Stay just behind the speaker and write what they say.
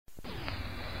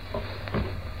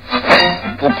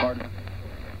partner.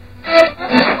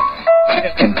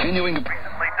 Continuing to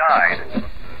recently died.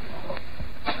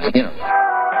 You know.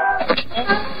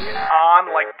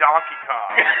 On like Donkey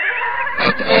Kong.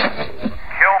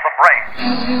 Kill the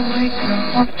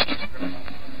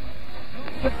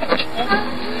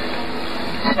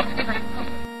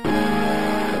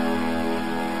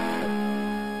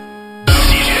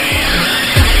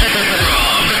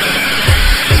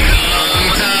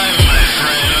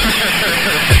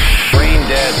Brain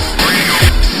dead.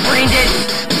 Brain dead.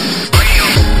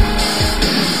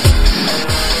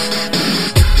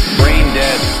 Brain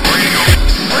dead.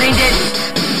 Brain dead.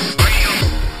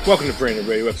 Welcome to Brain Dead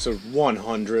Radio, episode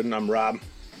 100, and I'm Rob.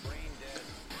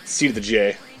 C to the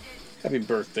J. Happy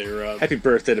birthday, Rob. Happy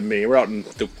birthday to me. We're out in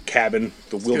the cabin,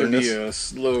 the wilderness. It's gonna be a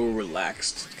slow,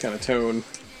 relaxed kind of tone.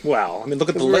 Wow, I mean, look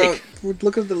at the We're lake. we're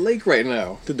looking at the lake right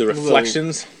now. Dude, the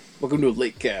reflections. Welcome to a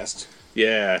lake cast.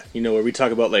 Yeah, you know, where we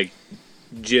talk about, like,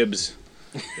 jibs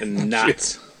and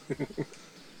knots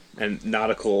and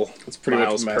nautical It's pretty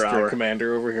miles much per Master hour. and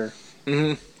Commander over here.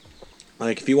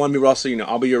 Like, if you want to be Russell, you know,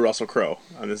 I'll be your Russell Crowe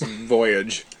on this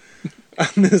voyage, on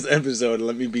this episode.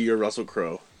 Let me be your Russell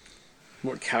Crowe.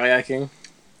 More kayaking.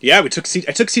 Yeah, I took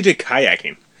CJ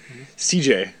kayaking.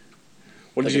 CJ,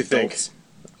 what did Like you think? adults.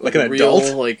 Like an real,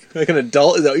 adult? Like, Like an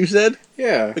adult? Is that what you said?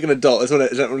 yeah. Like an adult. Is that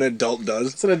what an adult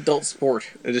does? It's an adult sport.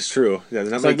 It is true. Yeah,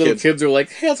 there's not It's many like little kids. kids are like,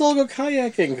 hey, let's all go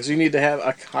kayaking, because you need to have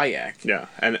a kayak. Yeah,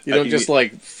 and You don't just,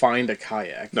 like, find a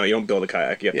kayak. No, you don't build a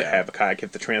kayak. You have to Yeah. have a kayak. You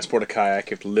have to transport a kayak.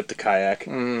 You have to lift a kayak.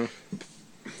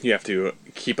 You have to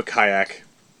keep a kayak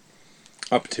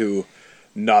up to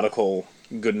nautical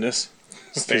goodness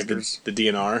Standards. The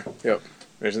DNR. Yep.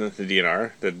 Isn't it the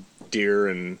DNR? The Deer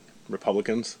and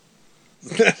Republicans.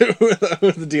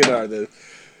 The DNR. The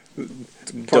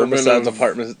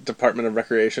Department of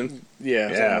Recreation. Yeah,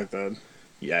 Yeah. something like that.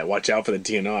 Yeah, watch out for the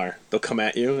DNR. They'll come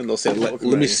at you and they'll say, "Let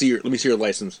Look me at see your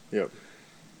license. Yep.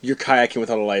 You're kayaking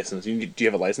without a license. Do you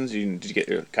have a license? Did you get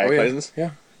your kayak Oh, yeah. license? Yeah.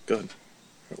 Good.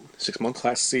 6 months.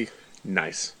 Class C.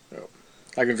 Nice.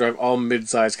 I can drive all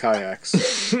mid-sized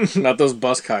kayaks. Not those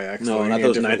bus kayaks. No, though. You not need a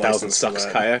those different 9,000 license for sucks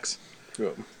that. kayaks.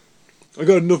 Yep. I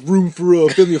got enough room for a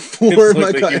family of four It's in my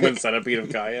like the kayak. human centipede of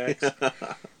kayaks.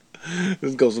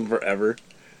 This goes on forever.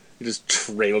 You're just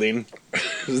trailing.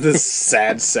 There's this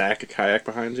sad sack of kayak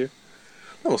behind you.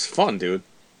 That was fun, dude.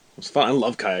 It was fun. I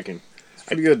love kayaking. It's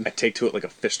pretty good. I take to it like a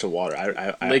fish to water.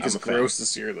 Lake I'm is a fan. gross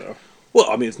this year, though. Well,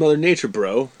 I mean, it's Mother Nature,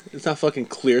 bro. It's not fucking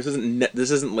clear.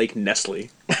 This isn't Lake Nestle.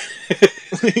 I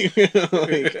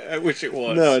wish it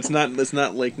was. No, it's not. It's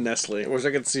not Lake Nestle. I wish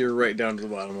I could see her right down to the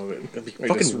bottom of it. That'd be Like,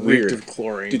 fucking just reeked weird. of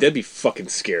chlorine. Dude, that'd be fucking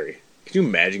scary. Could you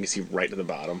imagine you see right to the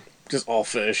bottom? Just all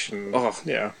fish. And, Oh.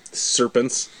 yeah.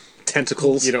 Serpents,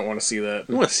 tentacles. You don't want to see that.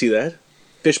 I want to see that.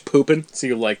 Fish pooping. So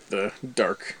you like the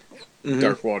dark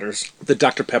waters. The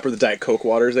Dr. Pepper, the Diet Coke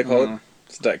water, as they call it.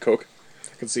 It's Diet Coke.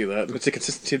 I can see that. What's the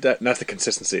consistency of that? Not the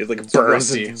consistency. It's like It's burns.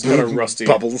 rusty. and It's kind of rusty.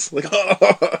 Bubbles. Like,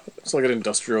 It's like an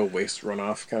industrial waste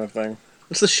runoff kind of thing.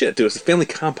 what's the shit, dude? It's a family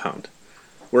compound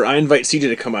where I invite CJ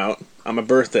to come out on my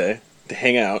birthday to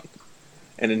hang out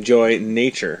and enjoy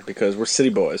nature because we're city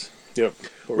boys. Yep.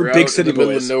 But We're big out city in the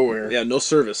middle boys. of nowhere. Yeah, no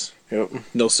service. Yep.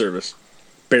 No service.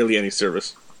 Barely any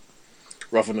service.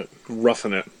 Roughing it.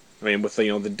 Roughing it. I mean, with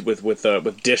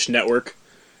with Dish Network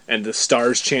and the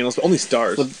Stars channels, but only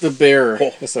Stars. The bare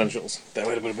Oh. essentials. That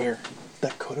might have been a bear.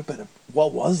 That could have been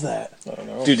what was that? I don't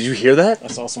know. Dude, did you hear that? I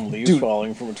saw some leaves Dude,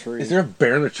 falling from a tree. Is there a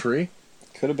bear in a tree?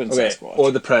 Could have been Okay, Sasquatch.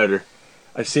 or the Predator.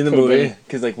 I've seen the Could've movie been.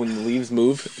 because like when the leaves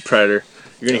move, Predator.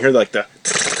 You're gonna hear like the.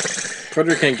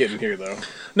 Predator can't get in here, though.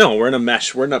 No, we're in a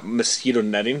mesh. We're not mosquito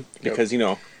netting because you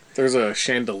know. There's a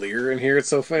chandelier in here. It's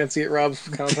so fancy at Rob's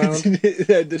compound.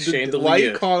 Chandelier. Why are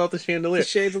you calling out the chandelier? The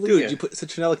chandelier. Dude, you put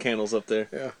citronella candles up there.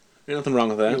 Yeah. There's nothing wrong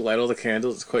with You that. light all the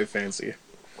candles. It's quite fancy.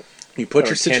 You put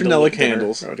your Got a candlelit citronella dinner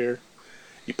candles. out here.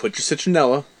 You put your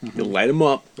citronella. You light them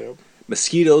up. Yep.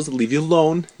 Mosquitoes leave you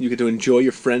alone. You get to enjoy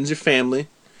your friends, your family.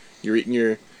 You're eating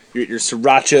your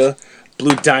sriracha,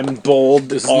 Blue Diamond Bold.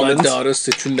 This almonds. is my daughter,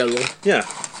 Citronella. Yeah.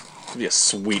 Be a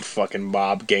sweet fucking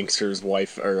Bob gangster's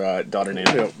wife or daughter name.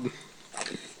 Yep.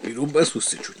 You do best with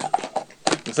citronella.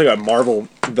 It's like a Marvel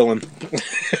villain.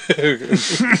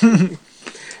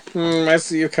 I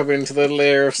see you coming into the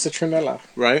lair of Citronella.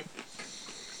 Right?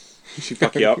 She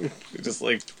fuck you up. It just,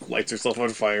 like, lights herself on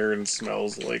fire and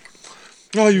smells like...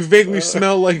 Oh, you vaguely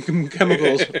smell like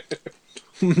chemicals.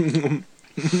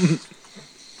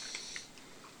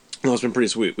 No, it's been pretty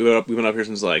sweet. We've been up here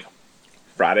since like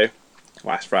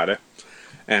last Friday,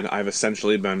 and I've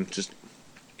essentially been just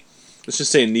let's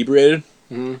just say inebriated,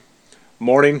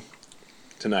 morning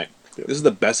to night. This is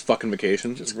the best fucking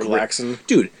vacation. Just It's relaxing. great.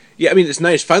 Dude. Yeah, I mean, it's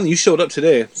nice. Finally, you showed up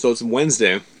today, so it's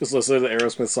Wednesday. Just listen to the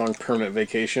Aerosmith song "Permanent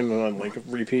Vacation" on like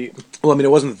repeat. Well, I mean,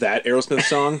 it wasn't that Aerosmith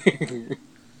song. It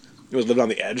was "Living on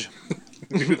the Edge."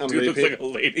 Dude looks like a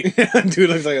lady. Dude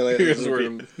looks like a lady. Here's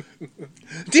where-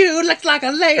 Dude looks like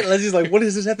a lady. Let's just like, what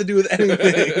does this have to do with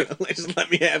anything? Like, just let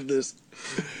me have this.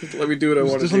 Let me do what I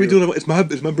want to Just do. let me do it. It's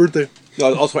my birthday.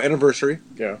 Also, our anniversary.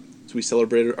 Yeah. So we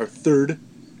celebrated our third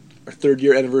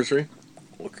year anniversary.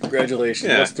 Well, congratulations.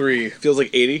 Yeah. That's 3. Feels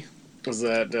like 80. Was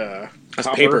that That's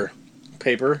copper? paper.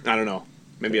 Paper. I don't know.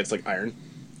 Maybe it's like iron.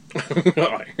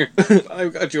 I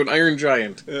got you an iron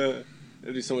giant.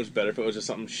 It'd be so much better if it was just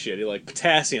something shitty like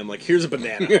potassium. Like, here's a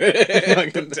banana.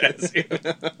 Like potassium.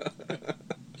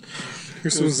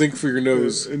 Here's some zinc for your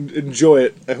nose. Enjoy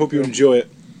it. I hope you enjoy it.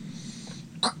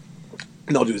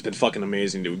 No, dude, it's been fucking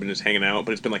amazing, dude. We've been just hanging out,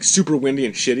 but it's been like super windy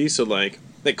and shitty. So like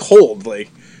cold. Like,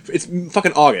 it's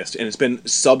fucking August and it's been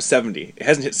sub 70. It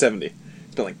hasn't hit 70.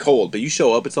 It's been like cold, but you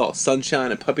show up, it's all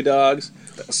sunshine and puppy dogs.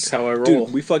 That's how I roll.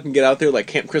 Dude, we fucking get out there like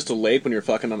Camp Crystal Lake when you're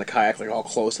fucking on the kayak, like all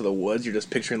close to the woods. You're just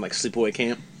picturing like sleepaway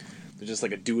camp. There's just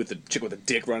like a dude with a chick with a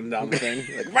dick running down the thing.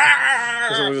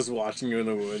 Like, Someone just watching you in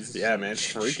the woods. yeah, man, it's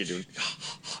freaky, dude.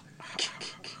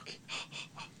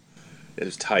 It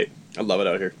is tight. I love it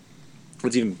out here.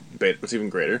 What's even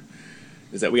greater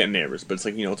is that we got neighbors, but it's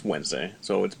like, it's Wednesday,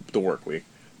 so it's the work week.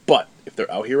 But if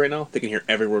they're out here right now, they can hear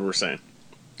every word we're saying.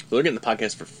 So they're getting the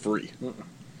podcast for free.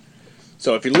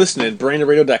 So if you're listening,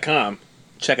 braindedradio.com,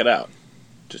 check it out.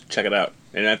 Just check it out.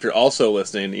 And if you're also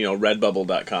listening,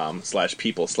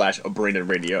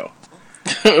 redbubble.com/people/abraindedradio.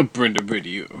 Brenda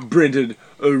Radio. Branded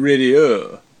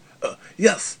Radio.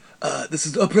 Yes, this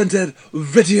is a Branded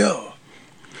Radio.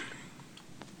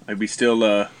 Like we still,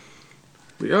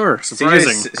 We are.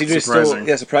 Surprising. CJ's still,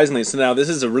 yeah, surprisingly. So now this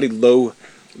is a really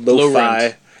low-fi.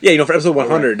 rent. Yeah, for episode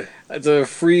 100. It's a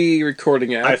free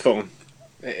recording app. iPhone.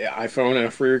 iPhone and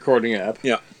a free recording app.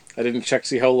 Yeah. I didn't check to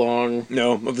see how long.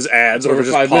 No, of this ads or Over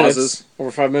just 5 pauses. minutes.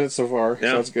 Over 5 minutes so far.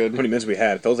 Yeah. So that's good. How many minutes we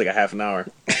had? It feels like a half an hour.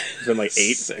 It's been like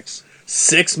 8. 6.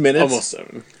 6 minutes? Almost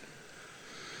 7.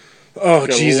 Oh, Got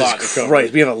a Jesus lot to cover.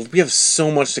 Christ. We have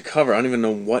so much to cover. I don't even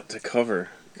know what to cover.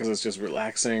 Because it's just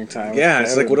relaxing time. Yeah,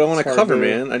 it's like, what do I want to It's hard cover,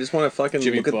 man? I just want to fucking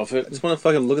Jimmy look at Buffett. I just want to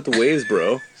fucking look at the waves,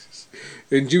 bro.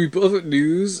 In Jimmy Buffett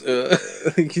news,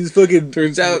 He's fucking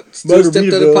turns out still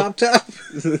Margarita, stepped on a bro. Pop Top.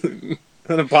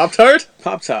 on a Pop-Tart?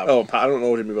 Pop Top. Oh, I don't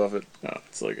know Jimmy Buffett. Oh,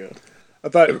 it's so good. I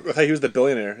thought he was the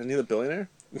billionaire. Isn't he the billionaire?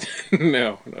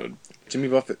 no. Jimmy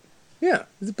Buffett. Yeah,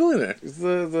 he's a billionaire. It's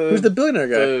the Who's the billionaire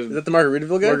guy? the- Is that the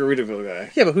Margaritaville guy? Margaritaville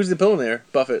guy? Yeah, but who's the billionaire?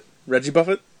 Buffett. Reggie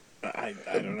Buffett? I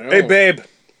don't know. Hey, babe.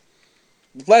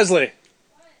 Leslie.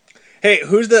 Hey,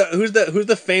 who's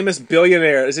the famous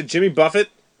billionaire? Is it Jimmy Buffett?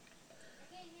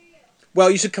 Well,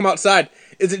 you should come outside.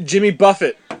 Is it Jimmy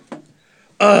Buffett?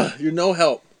 You're no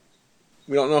help.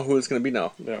 We don't know who it's gonna be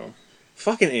now. No.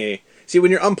 Fucking A. See, when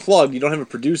you're unplugged, you don't have a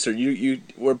producer.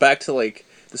 We're back to like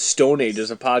the Stone Ages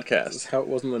of That's podcasts. how it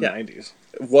was in the Yeah. 90s.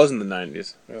 It was in the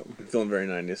 90s. Yep. I'm feeling very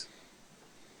 90s.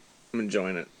 I'm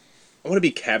enjoying it. I want to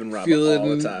be cabin Rob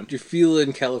all the time. Do you feel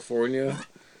in California?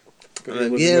 But you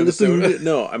live in Yeah, Minnesota?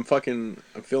 no, I'm feeling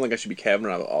like I should be cabin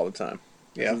Rob all the time.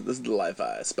 Yeah. This is the life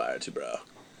I aspire to, bro.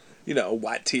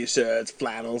 White t-shirts,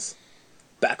 flannels,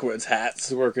 backwards hats.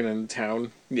 He's working in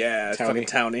town. Yeah, it's Townie. fucking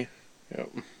towny. Yep.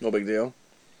 No big deal.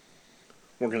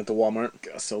 Working at the Walmart.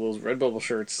 Gotta sell those Redbubble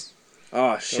shirts.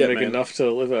 Oh, Don't shit, make man. enough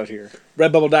to live out here.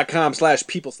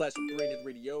 Redbubble.com/people/branded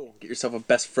radio. Get yourself a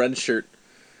best friend shirt.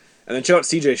 And then check out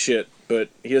CJ shit, but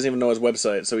he doesn't even know his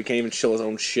website, so he can't even chill his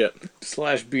own shit.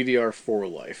 /BDR for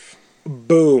life.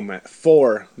 Boom. Number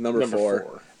 4. Number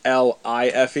 4.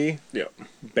 LIFE. Yep.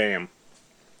 Bam.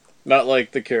 Not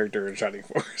like the character in Shining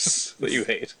Force that you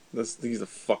hate. He's the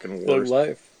fucking The worst.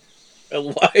 life.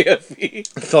 LIFE.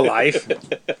 The life.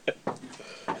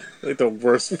 Like the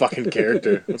worst fucking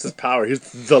character. What's his power? He's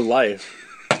the life.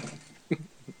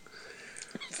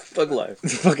 Thug life.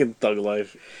 Fucking thug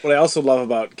life. What I also love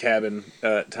about cabin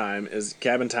time is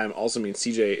cabin time also means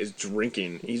CJ is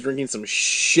drinking. He's drinking some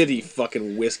shitty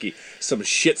fucking whiskey. Some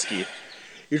shitski.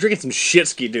 You're drinking some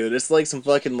shitski, dude. It's like some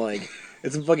fucking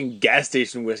it's some fucking gas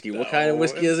station whiskey. What kind of No,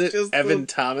 whiskey it's is it? just Evan the-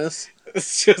 Thomas?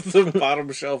 It's just the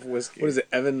bottom shelf whiskey. What is it?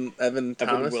 Evan Thomas?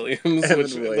 Evan Williams. Evan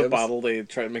Which Williams. the bottle they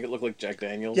try to make it look like Jack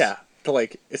Daniels. Yeah.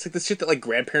 But it's like the shit that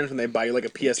grandparents when they buy you a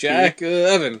PSP. Jack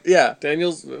Evan. Yeah.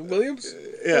 Daniels Williams.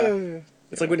 Yeah.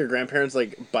 It's like when your grandparents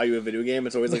buy you a video game.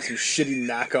 It's always some shitty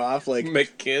knockoff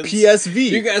Make kids. PSV.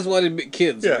 You guys wanted big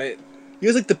kids, Yeah. right?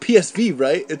 You guys the PSV,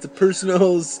 right? It's a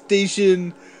personal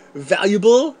station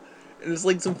valuable, and it's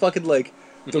some fucking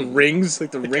The rings,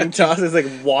 like the ring toss, is like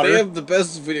water. They have the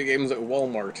best video games at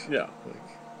Walmart. Yeah.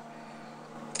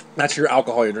 That's your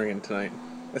alcohol you're drinking tonight.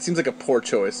 That seems like a poor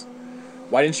choice.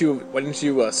 Why didn't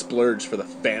you splurge for the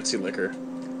fancy liquor?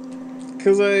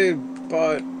 Because I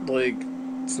bought, like,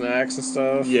 snacks and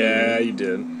stuff. Yeah, you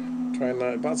did.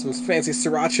 I bought some fancy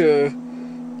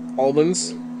sriracha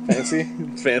almonds. Fancy.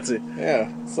 Fancy.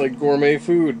 Yeah, it's like gourmet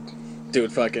food.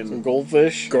 Dude, Some fucking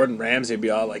goldfish. Gordon Ramsay would be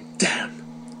all like, damn.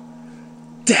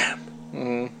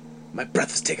 Mm-hmm. My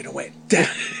breath is taken away. Damn.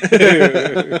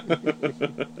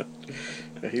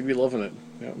 Yeah, he'd be loving it.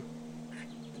 Yeah. You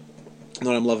know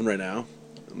what I'm loving right now?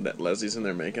 That Leslie's in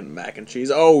there making mac and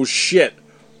cheese. Oh, shit.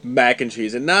 Mac and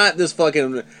cheese. And not this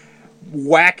fucking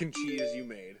whack and cheese you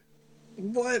made.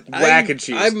 What? Whack and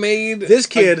cheese. I made This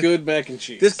kid- a good mac and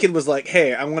cheese. This kid was like,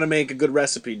 hey, I want to make a good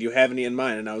recipe. Do you have any in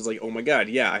mind? And I was like, oh my god,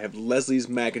 yeah, I have Leslie's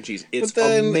mac and cheese. It's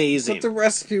amazing. But the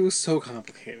recipe was so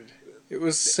complicated. It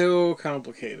was so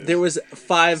complicated. There was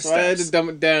 5 so I had steps. to dumb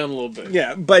it down a little bit.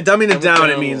 Yeah, by dumbing it Dumb it down, down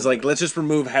it a means little like, let's just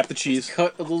remove half the cheese.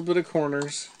 Cut a little bit of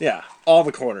corners. Yeah, all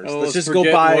the corners. Oh, let's just forget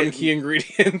go buy one key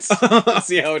ingredient.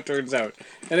 See how it turns out.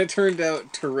 And it turned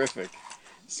out terrific.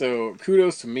 So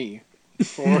kudos to me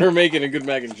for making a good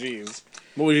mac and cheese.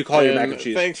 What would you call your mac and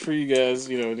cheese? Thanks for you guys,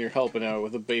 and you're helping out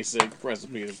with a basic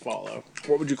recipe to follow.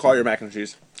 What would you call your mac and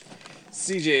cheese?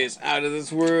 CJ's out of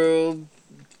this world,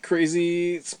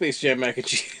 crazy Space Jam mac and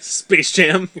cheese. Space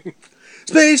Jam.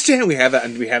 Space Jam. We have that,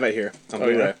 and we have it here on Oh,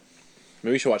 Blu-ray. yeah?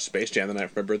 Maybe we should watch Space Jam tonight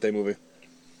for my birthday movie.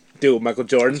 Dude, Michael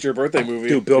Jordan. It's your birthday movie.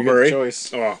 Dude, Bill You get the Murray.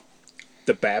 choice. Oh,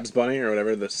 the Babs Bunny or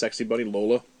whatever, the sexy bunny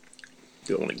Lola.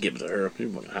 Dude, I want to give it to her.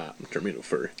 She's fucking hot. Turn me into a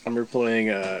furry. I remember playing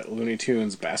Looney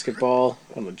Tunes basketball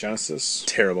on the Genesis.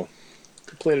 Terrible.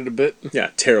 Played it a bit. Yeah,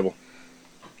 terrible.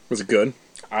 Was it good?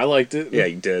 I liked it. Yeah,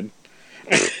 you did.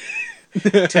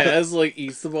 Taz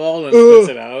eats the ball and then spits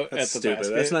it out That's at the stupid.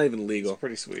 basket. That's not even legal. It's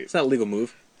pretty sweet. It's not a legal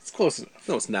move. It's close enough.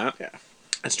 No, it's not. Yeah.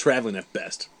 It's traveling at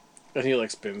best. And he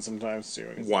spins sometimes too.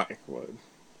 And he's Why? like, what?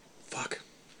 Fuck.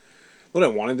 What I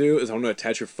want to do is I want to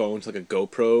attach your phone to a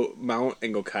GoPro mount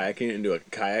and go kayaking and do a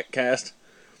kayak cast.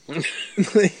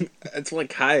 It's like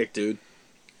kayak, dude.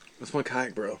 That's my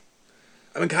kayak, bro.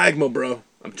 I'm in kayak mode, bro.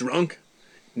 I'm drunk.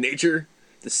 Nature.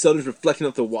 The sun is reflecting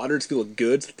off the water. It's feeling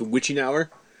good. It's like the witching hour.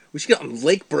 We should get on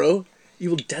lake, bro.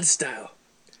 Evil Dead style.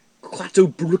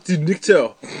 Klato Brukti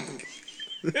Nikto.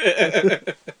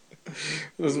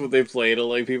 This is what they play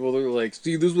to people. They're like,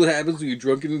 see, this is what happens when you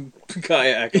drunken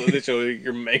kayak. And then they show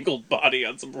your mangled body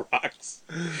on some rocks.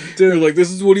 They're like,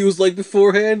 this is what he was like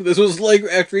beforehand. This was like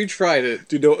after he tried it.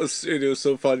 Dude, it was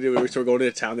so funny. We were going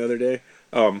to town the other day.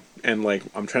 And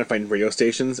I'm trying to find radio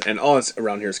stations, and all it's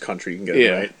around here is country. You can get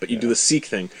it right, but you do the Sikh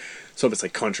thing. So if it's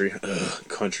like country,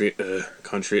 country,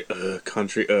 country,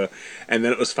 country, and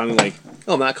then it was finally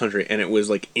not country, and it was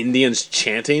like Indians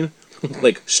chanting,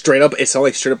 straight up. It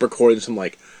sounded straight up recorded from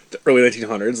the early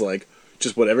 1900s,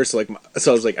 just whatever. So I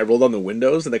was I rolled down the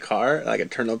windows in the car, and I could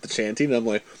turn up the chanting, and I'm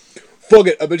like, fuck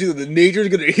it, I bet you that the nature's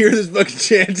gonna hear this fucking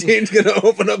chanting. It's gonna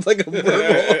open up like a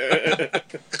verbal.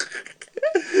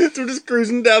 So we're just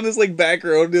cruising down this back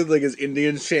road with his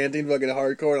Indians chanting fucking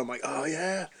hardcore, and I'm like, oh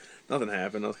yeah. Nothing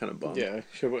happened. I was kind of bummed. Yeah,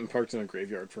 should have went and parked in a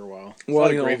graveyard for a while. Well, A lot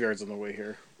of you know- graveyards on the way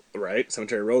here. Right?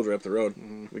 Cemetery Road's right up the road.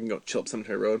 We can go chill up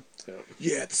Cemetery Road. So.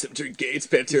 Yeah, the Cemetery Gates,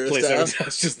 Pantera Play style. Cemetery- I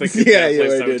was just thinking Yeah, that, yeah, play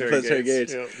I did. Cemetery Cemetery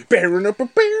Gates. Yep. Barrel up a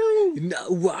barrel. Now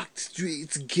walk the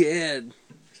streets again.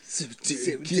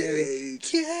 Cemetery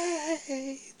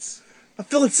Gates. I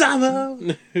feel it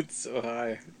summer. It's so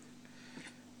high.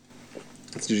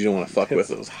 That's dude you don't want to fuck Hits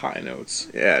with. those high notes.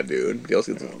 Yeah, dude. He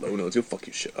also gets those low notes. He'll fuck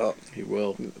your shit up. He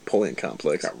will. Napoleon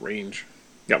complex. Got range.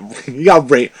 You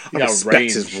got range. I got respect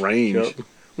range. his range. Yep.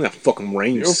 We got fucking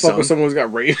range, You don't son. fuck with someone who's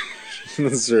got range.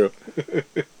 That's true.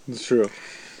 That's true.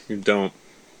 You don't.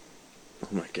 Oh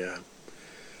my god.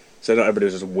 So I know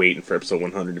everybody's just waiting for episode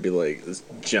 100 to be this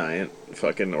giant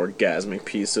fucking orgasmic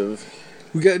piece of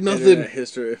We got internet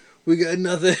history. We got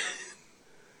nothing.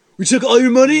 We took all your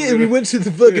money and we went to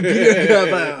the fucking beer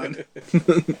compound.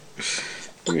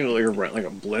 Rent a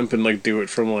blimp and do it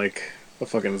from a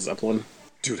fucking Zeppelin.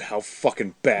 Dude, how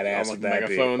fucking badass All, would that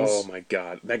megaphones. be? Oh my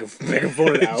god.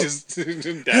 Megaphone it out. Just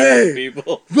Hey!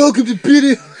 people. Welcome to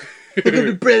Peter. Welcome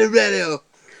to Brandon Radio.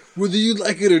 Whether you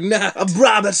like it or not, I'm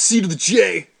Rob, that's C to the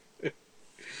J. That'd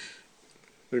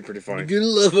be pretty funny. you're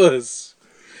gonna love us.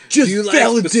 Just Do you like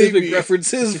validate specific me.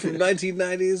 references from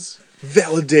 1990s?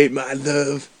 Validate my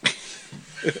love.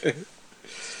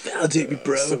 Validate me,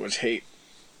 bro. So much hate.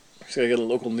 Just gotta get a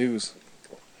local news.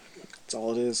 That's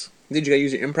all it is. Dude, you gotta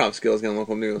use your improv skills on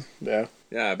local news. Yeah.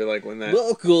 Yeah, I'd be like when that.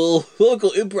 Local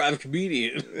improv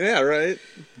comedian Yeah, right.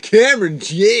 Cameron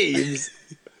James.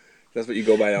 That's what you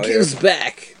go by out here. gives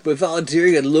back by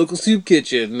volunteering at a local soup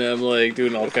kitchen. And I'm like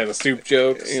doing all kind of soup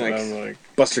jokes. You're And like- I'm like,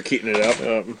 Buster Keaton it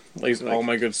up. like all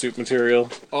my good soup material.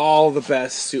 All the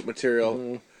best soup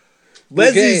material.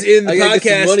 Leslie's in the I gotta get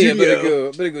podcast some money. studio.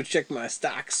 I better go check my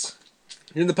stocks.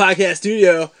 You're in the podcast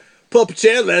studio. Pull up a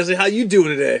chair, Leslie. How you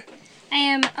doing today? I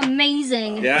am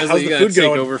amazing. Yeah, Leslie, how's you the gotta food take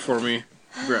going? over for me.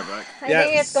 Grab back. I Yeah.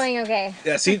 think it's going okay.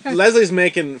 Yeah, see, Leslie's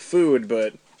making food,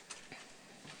 but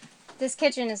This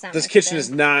kitchen is not. this much kitchen good. is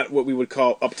not what we would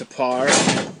call up to par.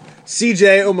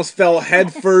 CJ almost fell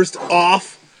head first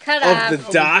off cut of off. the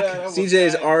dock. God, I almost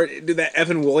CJ's died. art, dude, that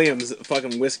Evan Williams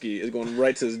fucking whiskey is going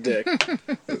right to his dick.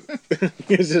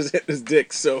 He's just hitting his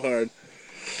dick so hard.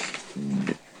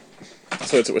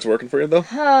 So it's working for you though?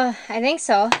 I think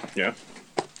so. Yeah.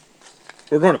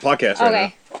 We're going to podcast right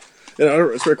Okay. now. You know,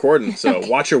 it's recording, so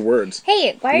watch your words.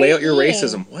 Hey, why are Lay you out your eating?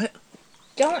 racism. What?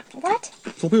 Don't what?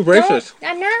 Don't be racist.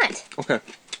 Don't, I'm not. Okay.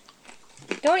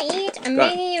 Don't eat. I'm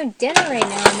Got it. making you dinner right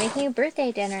now. I'm making you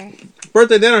birthday dinner.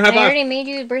 Birthday dinner, high I five. already made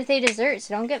you birthday dessert,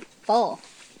 so don't get full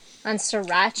on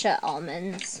sriracha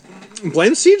almonds.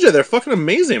 Blame CJ, they're fucking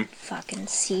amazing. Fucking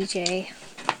CJ.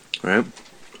 Right?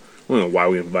 I don't know why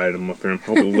we invited him up here. I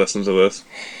hope he listens to this.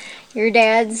 Your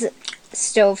dad's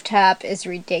stovetop is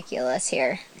ridiculous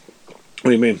here. What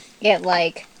do you mean? It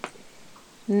like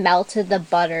melted the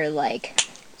butter like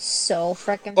so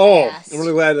freaking Oh, fast. I'm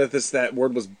really glad that that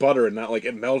word was butter and not like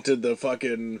it melted the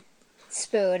fucking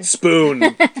Spoon.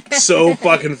 spoon so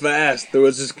fucking fast. There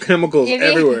was just chemicals If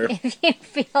everywhere. if you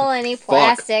feel any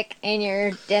plastic in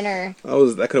your dinner,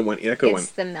 That could have went. Yeah, that could have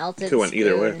it's went. the melted could've went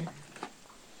either way. spoon.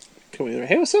 Come here.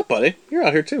 Hey, what's up, buddy? You're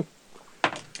out here too.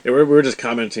 Yeah, we were just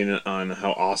commenting on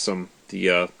how awesome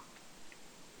the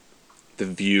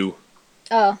view,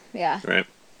 Oh, yeah. right?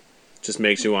 Just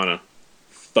makes you wanna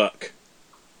fuck.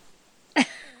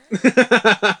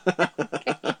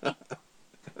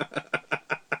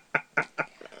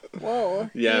 Whoa.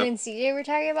 Yeah. You and CJ were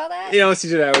talking about that? You know,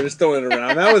 CJ and I were just throwing it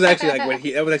around. That was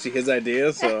actually that was actually his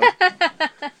idea. So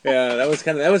yeah, that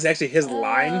was actually his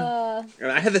line.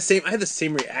 And I had the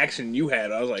same reaction you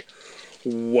had. I was like,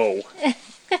 whoa.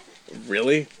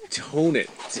 Really? Tone it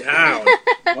down.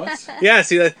 What? Yeah,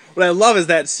 see, what I love is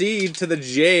that C to the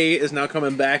J is now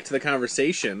coming back to the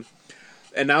conversation.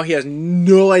 And now he has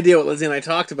no idea what Lizzie and I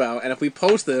talked about. And if we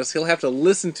post this, he'll have to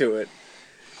listen to it.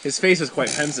 His face was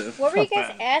quite pensive. What were you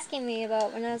guys asking me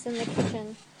about when I was in the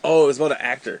kitchen? Oh, it was about an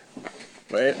actor.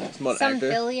 Right? It's about Some an actor.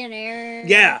 billionaire.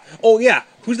 Yeah. Oh, yeah.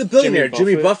 Who's the billionaire?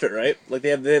 Jimmy Jimmy Buffett, right? Like, they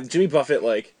have Jimmy Buffett,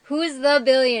 like... Who's the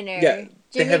billionaire? Yeah.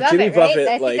 Jimmy they have Buffett, Jimmy right? Buffett,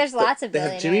 I think like... there's lots of They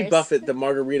have billionaires. Jimmy Buffett, the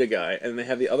margarita guy, and they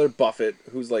have the other Buffett,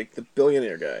 who's, like, the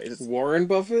billionaire guy. It's- Warren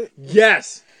Buffett?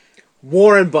 Yes!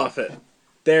 Warren Buffett.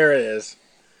 There it is.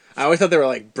 I always thought they were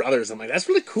like brothers. I'm like, that's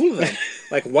really cool of them.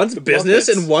 Like, one's business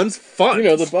Buffetts. and one's fun. You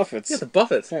know, the Buffetts. Yeah, the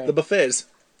Buffetts. Yeah. The buffets.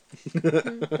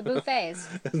 The buffets.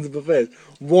 The buffets.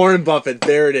 Warren Buffett.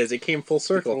 There it is. It came full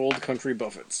circle. Old country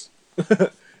Buffetts. Is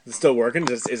it still working?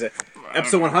 Is it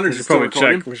episode 100? Is it still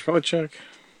recording? We should probably check.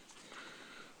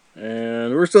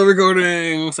 And we're still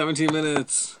recording. 17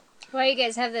 minutes. Why you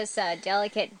guys have this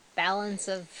delicate balance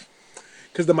of...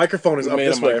 Because the microphone is We up made a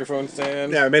this way. microphone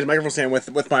stand. Yeah, I made a microphone stand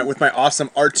with my awesome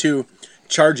R2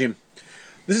 charging.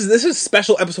 This is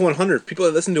special episode 100. People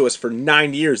that listen to us for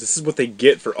 9 years. This is what they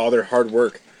get for all their hard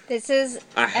work. This is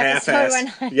A episode half-ass.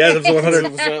 100. Yes, episode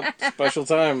 100. What's up? Special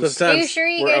times. Just Are you times. sure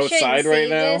you We're guys outside shouldn't right save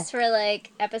now. this for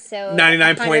like episode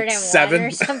 99.7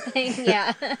 or something?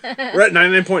 Yeah. We're at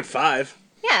 99.5.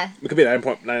 Yeah. It could be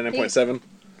 99.7.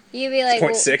 You'd be like,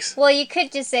 0.6. well, you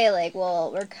could just say like,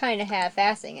 well, we're kind of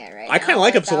half-assing it right now. I kind of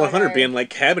like episode without 100 our- being like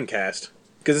cabin cast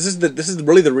because this is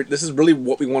really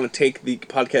what we want to take the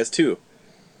podcast to.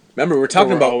 Remember, we were talking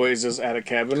We're about always just at a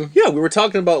cabin. we were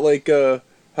talking about like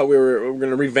how we were going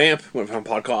to revamp. Went from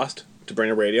podcast to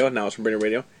Brainer Radio. Now it's from Brainer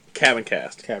Radio, cabin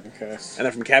cast, Cabin cast. and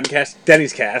then from cabin cast,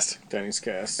 Denny's cast, Denny's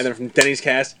cast. and then from Denny's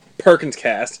cast, Perkins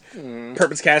cast,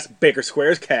 Perkins cast, Baker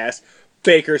Squares cast,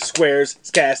 Baker Squares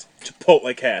cast,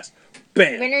 Chipotle cast.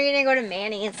 Bam. When are you gonna go to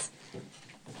Manny's?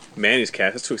 Manny's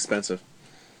cast. That's too expensive.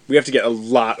 We have to get a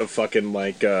lot of fucking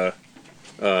like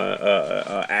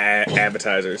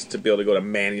advertisers to be able to go to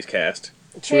Manny's cast.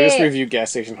 Should we just Hey. review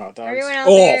gas station hot dogs? Everyone out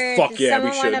Oh, there, fuck does yeah,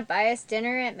 we someone want to should. buy us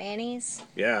dinner at Manny's?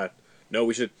 Yeah. No,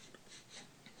 we should.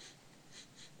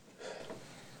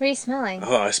 What are you smelling?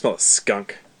 Oh, I smell a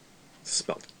skunk. It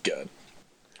smelled good.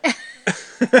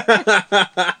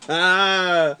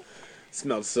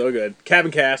 Smelled so good.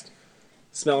 Cabin cast.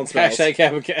 Smelling smells. Hashtag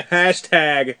cabin cast.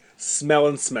 Hashtag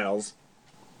smelling smells.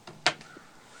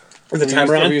 The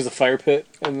timer Have on? you used the fire pit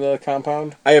in the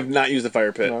compound? I have not used the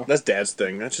fire pit. No. That's Dad's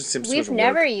thing. That just seems too We've much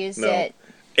never work. used No. it.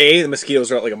 A, the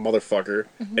mosquitoes are out like a motherfucker,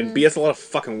 and B, it's a lot of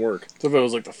fucking work. So if it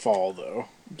was like the fall though.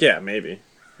 Yeah, maybe.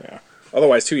 Yeah.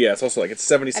 Otherwise, too, yeah, it's also like it's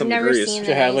 70 I've some never degrees. seen You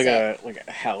that. have Use like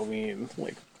a Halloween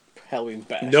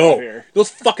bash out No, here. those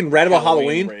fucking rad about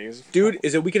Halloween Halloween, raves. dude.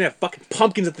 Is that we can have fucking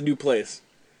pumpkins at the new place?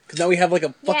 Because now we have like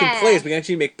a fucking Yeah. place. We can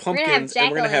actually make gonna have pumpkins, and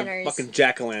we're gonna have jack-o'-lanterns. fucking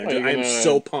jack-o'-lanterns. Are you I am gonna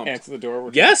so pumped. Answer the door.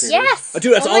 With Yes! trick-or-treaters? Yes.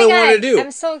 Dude, that's Oh all my I wanted God. to do.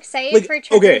 I'm so excited Like, for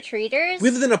trick okay, or treaters. We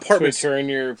lived in To apartments. turn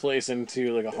your place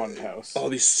into like a haunted house. Oh,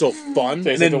 it'd be so fun. So you And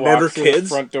have then to murder walk through the kids,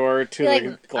 front door to like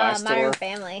the glass Modern door.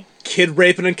 Family. kid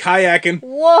raping and kayaking.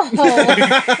 Whoa.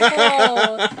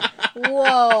 Whoa.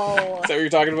 Whoa. Is that what you're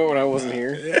talking about when I wasn't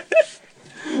here?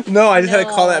 No, I just had to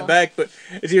call No. that back, but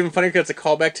it's even funnier because it's a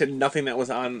callback to nothing that was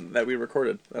on that we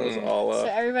recorded. That was all. So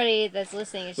everybody that's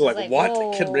listening is just Like, like, what?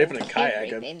 Whoa, Kid raping and kid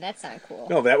kayaking. raping, that's not cool.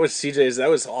 No, that was CJ's. That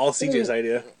was all CJ's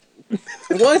idea.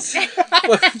 What?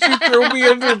 What did you throw me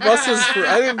under buses for?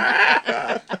 I didn't.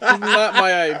 This was not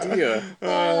my idea.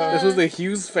 This was the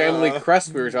Hughes family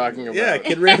crest we were talking about. Yeah,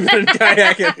 kid raping and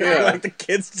kayaking. Yeah. Like the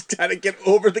kids just trying to get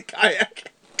over the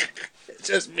kayak. It's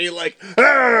just me like,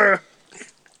 "Arr!"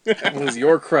 It was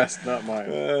your crest, not mine.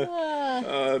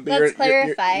 But Let's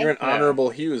clarify. You're an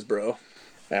honorable Hughes, bro.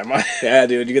 Am I? Yeah,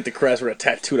 dude, you get the crest where it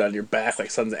tattooed on your back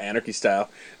like Sons of Anarchy style.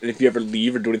 And if you ever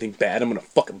leave or do anything bad, I'm gonna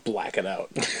fucking black it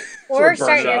out. Or burn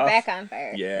start it your off. back on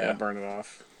fire. Yeah, Burn it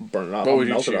off. burn it off. What I'll would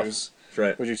you melt it off. choose? That's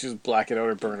right. Would you choose black it out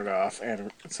or burn it off?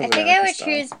 And I think I would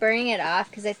choose burning it off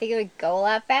because I think it would go a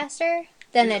lot faster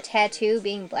than a tattoo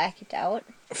being blacked out.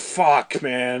 Fuck,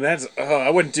 man, that's. I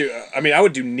wouldn't do. I mean, I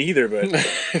would do neither, but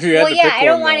If you had Well, to yeah, pick I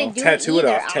don't one, want to though. do Tattoo it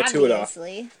either, off, tattoo it off.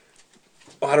 obviously.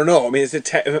 I don't know. I mean, is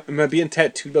it? Am I being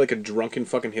tattooed by like a drunken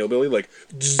fucking hillbilly, like,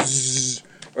 zzz,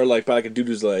 or like by like a dude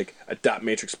who's like a dot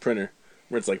matrix printer,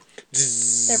 where it's like,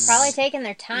 zzz. They're probably taking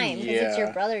their time because it's your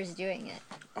Yeah. brother's doing it.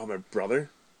 Oh, my brother.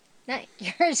 Not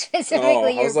yours specifically. Oh, I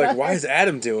your was like, brother. why is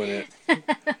Adam doing it? You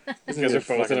guys are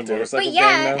both in a motorcycle But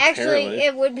yeah, gang now? actually, apparently.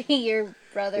 it would be your With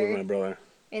brother my brother.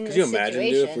 in Could this you imagine,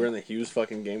 situation. dude, if we were in the Hughes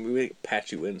fucking game, we would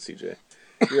patch you in, CJ.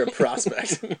 You're a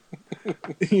prospect.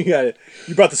 You got it.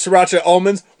 You brought the sriracha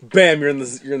almonds. Bam, you're in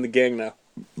the gang now.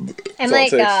 I'm That's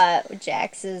all it like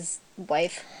Jax's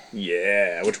wife.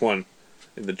 Yeah, which one?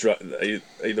 Are you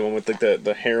the one with like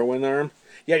the heroin arm?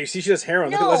 Yeah, you see, she does heroin.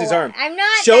 Look at Leslie's arm. I'm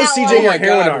not. Show that CJ one. your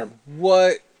heroin arm,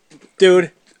 What?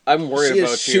 dude. I'm worried She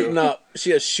about is shooting you. up.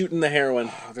 She is shooting the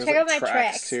heroin. There's Check out my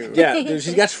tracks. too. Yeah, dude,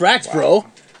 she's got tracks, bro.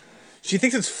 She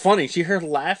thinks it's funny. She heard her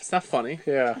laugh. It's not funny.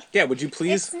 Yeah. Yeah, would you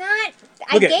please? It's not.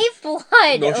 I Look at- gave blood.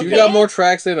 No, okay? you got more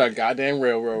tracks than a goddamn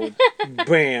railroad.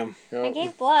 Bam. I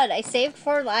gave blood. I saved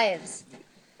 4 lives.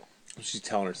 She's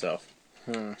telling herself.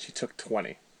 She took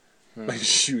 20 by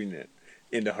shooting it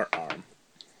into her arm.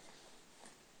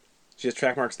 She has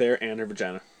track marks there and her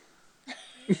vagina.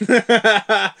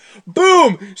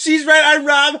 Boom! She's right. I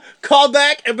Rob called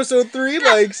back episode 3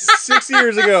 like 6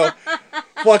 years ago.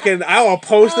 Fucking, I will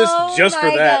post this Oh just for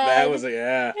my that. That God. was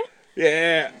yeah.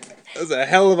 That was a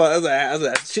hell of a that was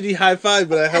a shitty high five,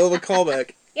 but a hell of a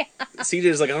callback. Yeah.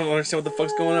 CJ's like, I don't understand what the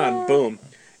fuck's going on. Boom.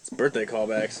 It's birthday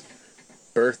callbacks.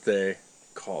 Birthday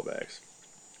callbacks.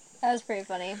 That was pretty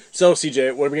funny. So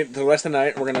CJ, what are we getting the rest of the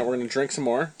night? We're gonna drink some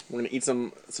more. We're gonna eat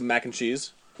some mac and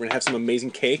cheese. We're gonna have some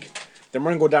amazing cake. Then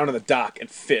we're gonna go down to the dock and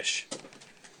fish.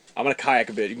 I'm gonna kayak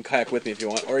a bit. You can kayak with me if you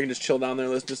want, or you can just chill down there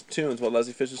and listen to some tunes while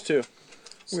Leslie fishes too.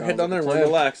 We're head down there and we're gonna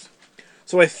relax.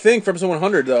 So I think for episode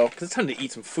 100 though, because it's time to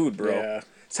eat some food, bro. Yeah.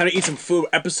 It's time to eat some food.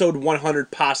 Episode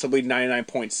 100, possibly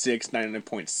 99.6,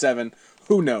 99.7.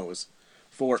 Who knows?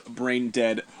 For Brain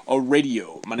Dead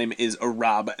Radio. My name is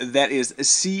Rob. That is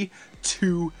C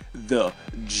to the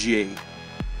J.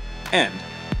 And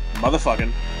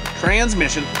motherfucking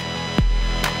transmission.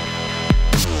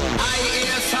 I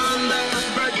hear thunder,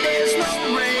 but there's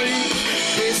no rain.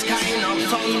 This kind of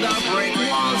thunder break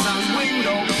walls and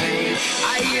window pane.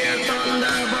 I hear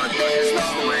thunder, but there's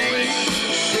no rain.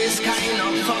 This kind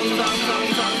of thunder.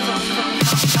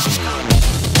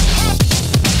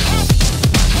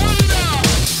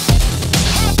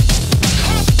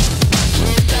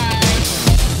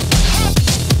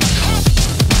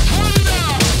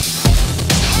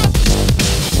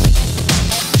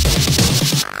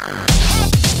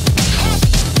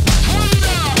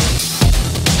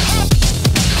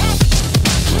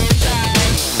 Die.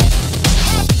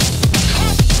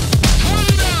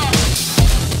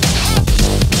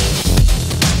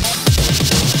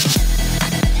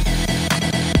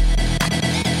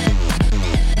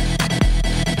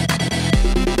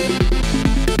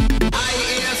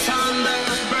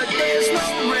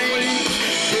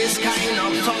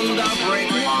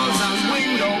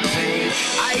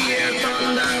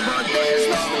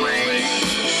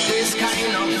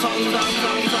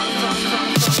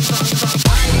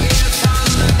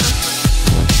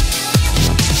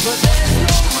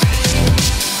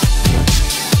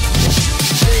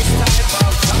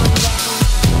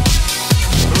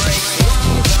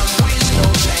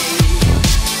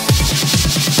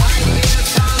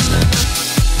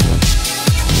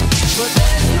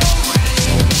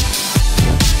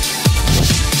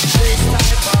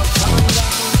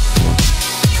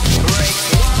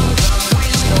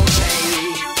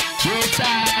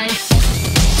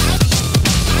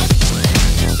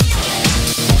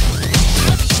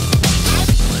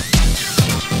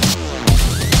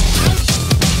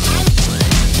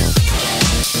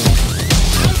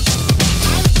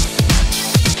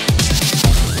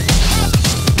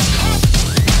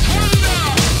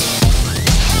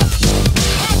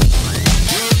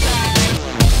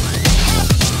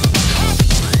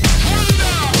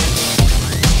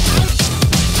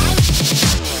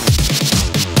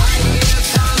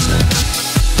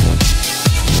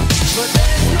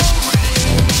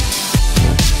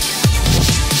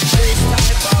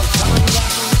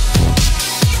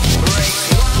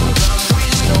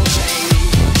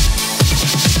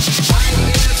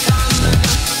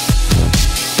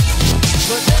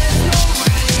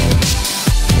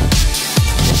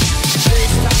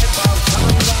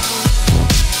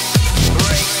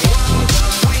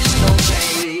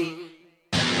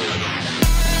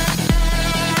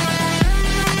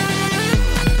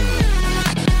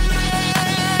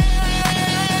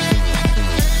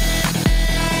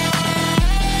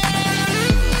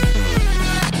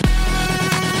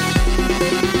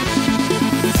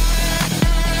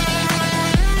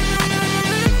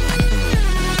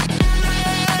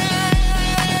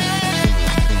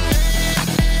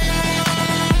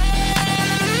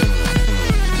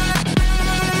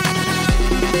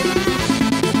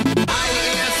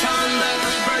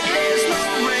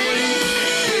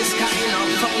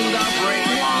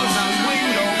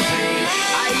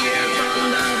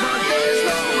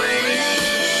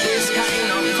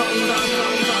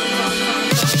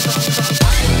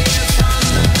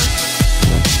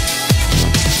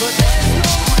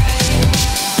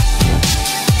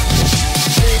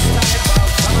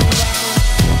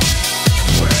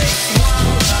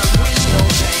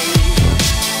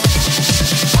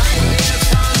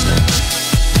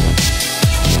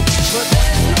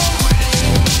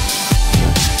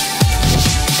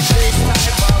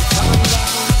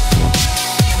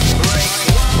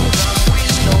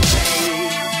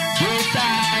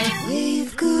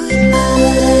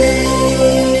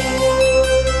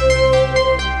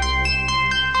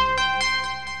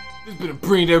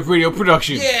 Brain Dead Radio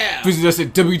production. Yeah. Visit us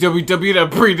at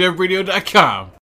www.braindeadradio.com.